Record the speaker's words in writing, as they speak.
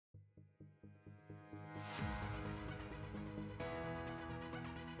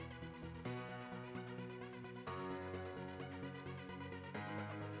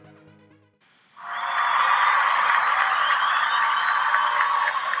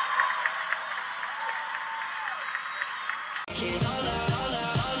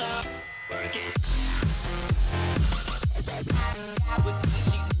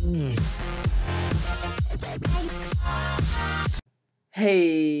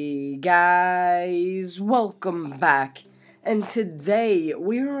Hey guys, welcome back, and today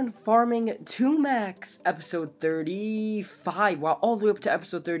we're on Farming 2 Max, episode 35, well, all the way up to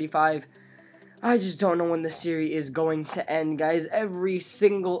episode 35. I just don't know when the series is going to end, guys. Every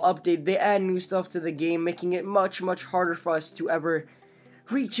single update, they add new stuff to the game, making it much harder for us to ever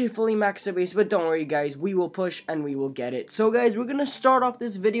reach a fully maxed base, but don't worry guys, we will push and we will get it. So guys, we're gonna start off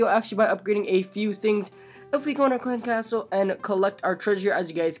this video actually by upgrading a few things. If we go in our clan castle and collect our treasure, as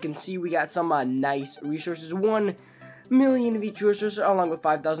you guys can see, we got some nice resources. 1 million of each resource along with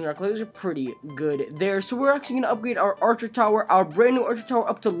 5,000 dark lasers are pretty good there. So we're actually gonna upgrade our archer tower, our brand new archer tower,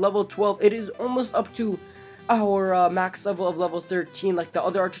 up to level 12. It is almost up to our max level of level 13 like the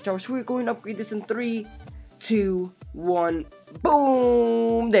other archer tower. So we're going to upgrade this in 3, 2, 1,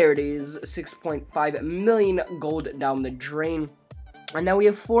 boom! There it is, 6.5 million gold down the drain. And now we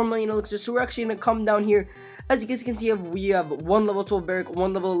have 4 million elixir, so we're actually going to come down here. As you guys can see, we have 1 level 12 barrack,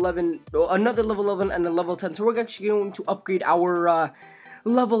 1 level 11, another level 11, and a level 10. So we're actually going to upgrade our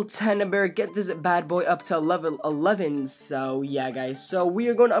level 10 barrack, get this bad boy up to level 11. So yeah guys, so we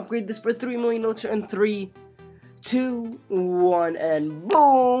are going to upgrade this for 3 million elixir in 3, 2, 1, and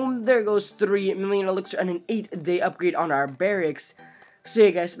boom! There goes 3 million elixir and an 8-day upgrade on our barracks. So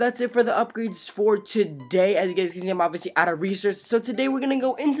yeah guys, so that's it for the upgrades for today. As you guys can see, I'm obviously out of resources. So today we're going to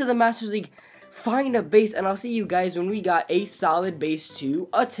go into the Masters League, find a base, and I'll see you guys when we got a solid base to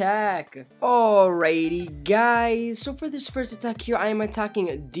attack. Alrighty guys, so for this first attack here, I am attacking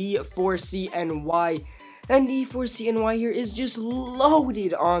D4CNY. And D4CNY here is just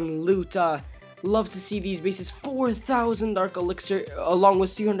loaded on loot. Love to see these bases. 4,000 dark elixir along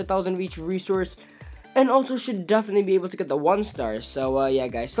with 300,000 of each resource. And also should definitely be able to get the 1-star. So yeah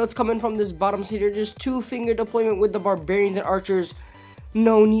guys, so let's come in from this bottom side here. Just 2-finger deployment with the barbarians and archers.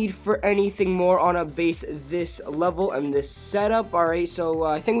 No need for anything more on a base this level and this setup. Alright, so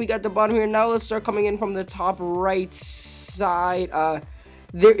I think we got the bottom here. Now let's start coming in from the top right side.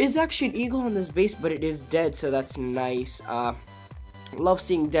 There is actually an eagle on this base, but it is dead, so that's nice. Love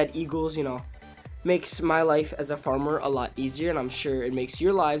seeing dead eagles, you know. Makes my life as a farmer a lot easier, and I'm sure it makes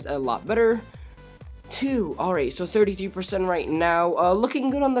your lives a lot better too. Alright, so 33% right now.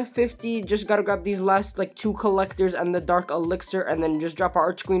 Looking good on the 50. Just gotta grab these last like 2 collectors and the dark elixir, and then just drop our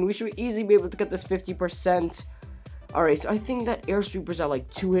arch queen. We should easily be able to get this 50%. Alright, so I think that air sweeper's at like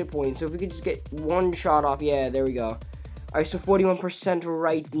 2 hit points, so if we could just get 1 shot off, yeah, there we go. Alright, so 41%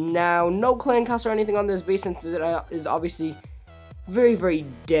 right now. No clan cost or anything on this base since it is obviously very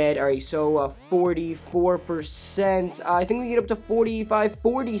dead. Alright, so 44%. I think we get up to 45,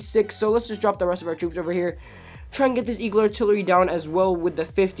 46. So let's just drop the rest of our troops over here. Try and get this eagle artillery down as well with the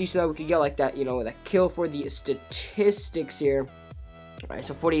 50 so that we could get like that, you know, that kill for the statistics here. Alright,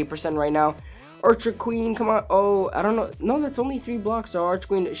 so 48% right now. Archer queen, come on. Oh, I don't know. No, that's only 3 blocks, so archer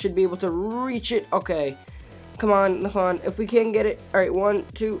queen should be able to reach it. Okay. Come on, if we can get it. Alright, 1,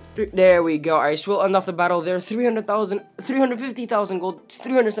 2, 3, there we go. Alright, so we'll end off the battle there. 350,000 gold,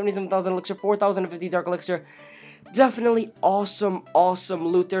 377,000 elixir, 4,050 dark elixir. Definitely awesome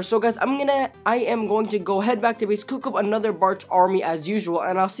loot there. So guys, I am going to go head back to base, cook up another Barch army as usual,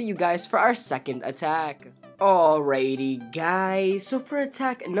 and I'll see you guys for our second attack. Alrighty guys, so for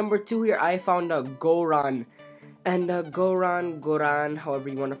attack number 2 here, I found a Goran. And Goran, however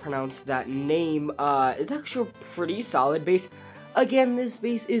you want to pronounce that name, is actually a pretty solid base. Again, this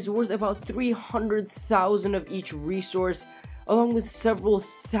base is worth about 300,000 of each resource, along with several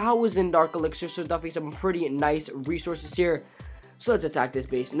thousand dark elixirs, so definitely some pretty nice resources here. So let's attack this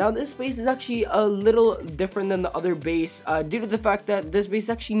base. Now, this base is actually a little different than the other base, due to the fact that this base is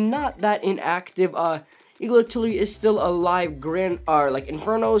actually not that inactive. Eagle artillery is still alive. Like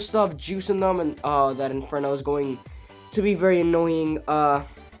Inferno stuff, juicing them, and that Inferno is going to be very annoying.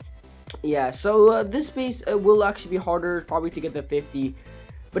 Yeah, so this base will actually be harder probably to get the 50,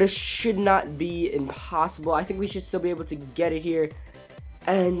 but it should not be impossible. I think we should still be able to get it here.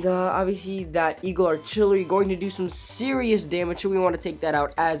 And obviously that Eagle artillery going to do some serious damage, so we want to take that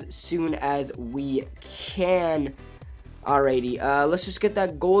out as soon as we can. Alrighty, let's just get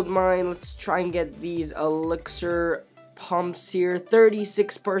that gold mine. Let's try and get these elixir pumps here.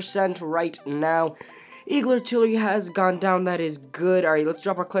 36% right now. Eagle artillery has gone down. That is good. Alright, let's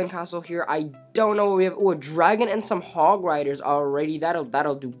drop our clan castle here. I don't know what we have. Oh, a dragon and some hog riders already.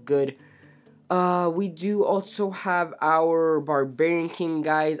 That'll do good. We do also have our barbarian king,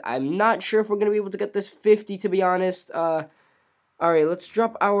 guys. I'm not sure if we're gonna be able to get this 50, to be honest. Alright, let's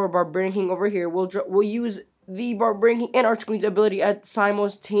drop our barbarian king over here. We'll use the barbarian king and archer queen's ability at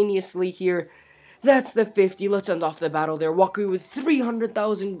simultaneously here. That's the 50. Let's end off the battle there. Walk away with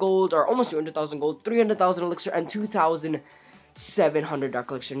 300,000 gold, or almost 200,000 gold, 300,000 elixir, and 2,000 700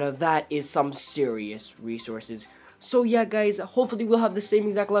 Dark Elixir. Now that is some serious resources. So yeah, guys, hopefully we'll have the same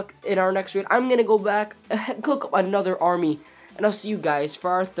exact luck in our next raid. I'm gonna go back, cook up another army, and I'll see you guys for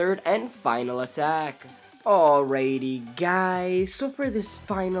our third and final attack. Alrighty, guys, so for this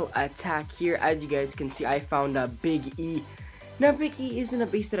final attack here, as you guys can see, I found a Big E. Now, Big E isn't a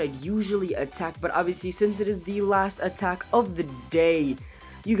base that I'd usually attack, but obviously, since it is the last attack of the day,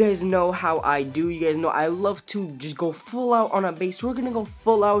 you guys know how I do. You guys know I love to just go full out on a base. So we're gonna go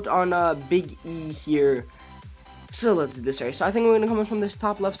full out on a Big E here. So let's do this, right? So I think we're gonna come in from this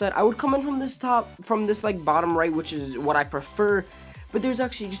top left side. I would come in from this like bottom right, which is what I prefer. But there's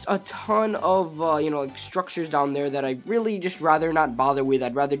actually just a ton of, you know, like structures down there that I really just rather not bother with.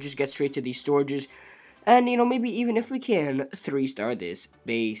 I'd rather just get straight to these storages. And, you know, maybe even if we can, 3-star this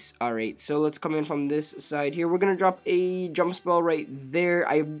base. Alright, so let's come in from this side here. We're going to drop a jump spell right there.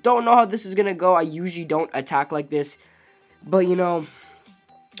 I don't know how this is going to go. I usually don't attack like this. But, you know,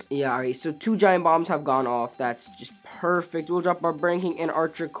 yeah, alright. So 2 giant bombs have gone off. That's just perfect. We'll drop our Barch and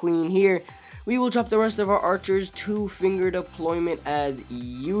Archer Queen here. We will drop the rest of our archers to finger deployment as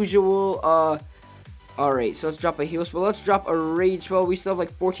usual. Alright, so let's drop a heal spell. Let's drop a rage spell. We still have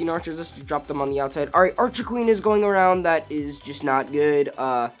like 14 archers. Let's just drop them on the outside. Alright, Archer Queen is going around. That is just not good.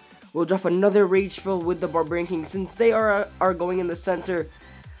 We'll drop another rage spell with the Barbarian King since they are going in the center.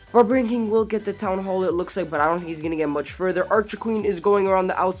 Barbarian King will get the Town Hall, it looks like, but I don't think he's going to get much further. Archer Queen is going around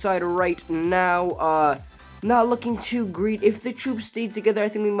the outside right now. Not looking too great. If the troops stayed together, I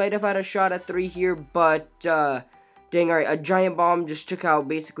think we might have had a shot at 3 here, but, dang, alright, a giant bomb just took out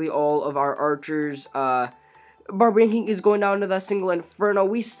basically all of our archers. Barbarian King is going down to that single inferno.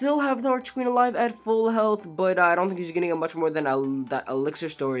 We still have the Archer Queen alive at full health, but I don't think he's getting much more than that elixir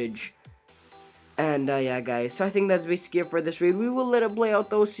storage. And, yeah, guys, so I think that's basically it for this raid. We will let it play out,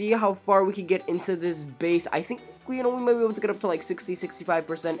 though, see how far we can get into this base. I think, you know, we might be able to get up to, like,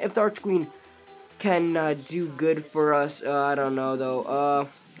 60-65%. If the Archer Queen can do good for us. I don't know, though.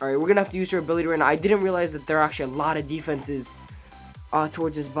 Alright, we're gonna have to use her ability right now. I didn't realize that there are actually a lot of defenses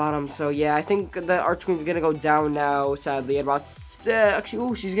towards this bottom. So, yeah, I think the Archer Queen's gonna go down now, sadly. At about, actually,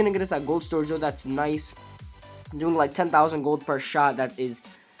 oh, she's gonna get us that gold storage, though. That's nice. Doing, like, 10,000 gold per shot. That is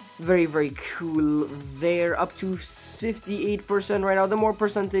very, very cool there. Up to 58% right now. The more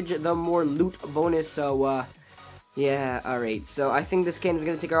percentage, the more loot bonus. So, yeah, alright, so I think this cannon's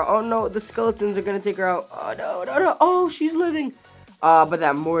gonna take her out. Oh no, the skeletons are gonna take her out. Oh no, oh, she's living. But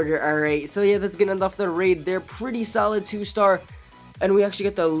that mortar, alright, so yeah, that's gonna end off the raid. They're pretty solid 2-star, and we actually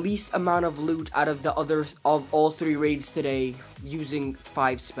get the least amount of loot out of all 3 raids today, using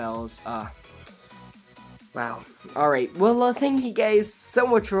 5 spells. Wow. Alright, well, thank you guys so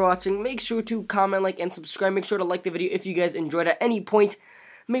much for watching. Make sure to comment, like, and subscribe. Make sure to like the video if you guys enjoyed at any point.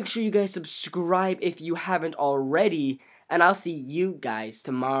 Make sure you guys subscribe if you haven't already, and I'll see you guys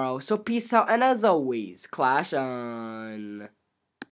tomorrow. So peace out, and as always, clash on.